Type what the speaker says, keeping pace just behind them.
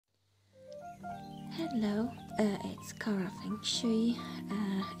Hello, it's Kara Feng Shui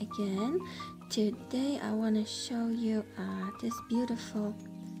again. Today I want to show you this beautiful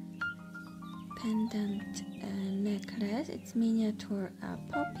pendant necklace. It's miniature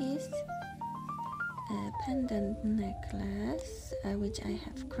poppies pendant necklace which I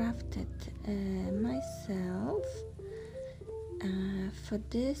have crafted myself. For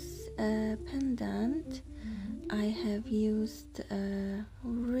this pendant I have used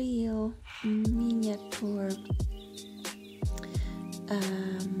real miniature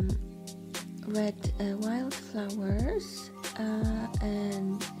red wildflowers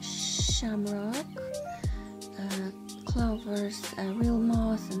and shamrock, clovers, real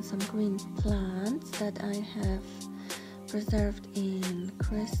moss and some green plants that I have preserved in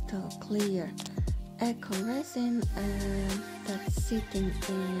crystal clear eco resin that's sitting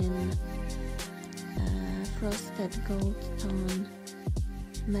in frosted gold tone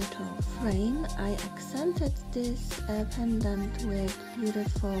metal frame. I accented this pendant with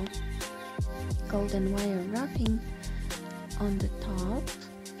beautiful golden wire wrapping on the top.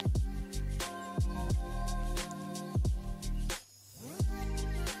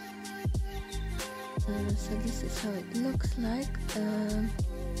 So this is how it looks like.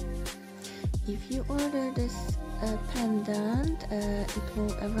 If you order this pendant, it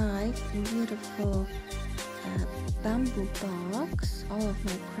will arrive in beautiful bamboo box. All of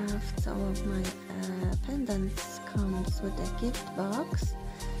my crafts, all of my pendants comes with a gift box.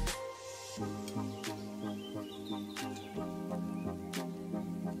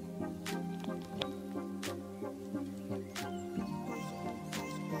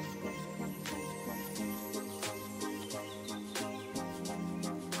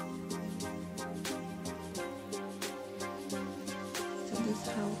 So this is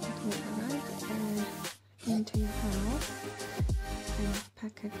how it will arrive into your house and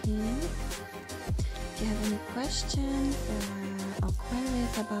packaging. If you have any questions or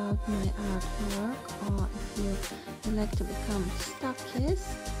queries about my artwork, or if you would like to become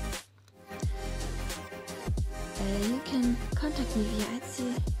stockist, you can contact me via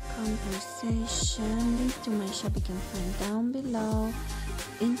Etsy conversation. Link to my shop you can find down below,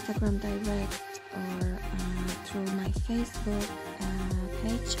 Instagram direct, or through my Facebook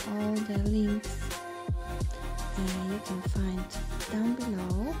page. All the links you can find down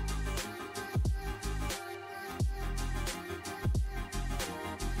below.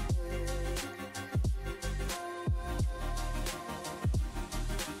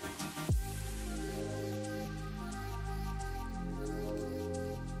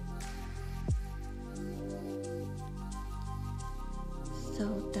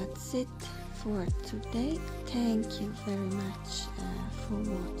 So that's it for today. Thank you very much for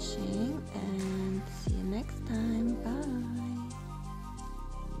watching, and see you next time. Bye.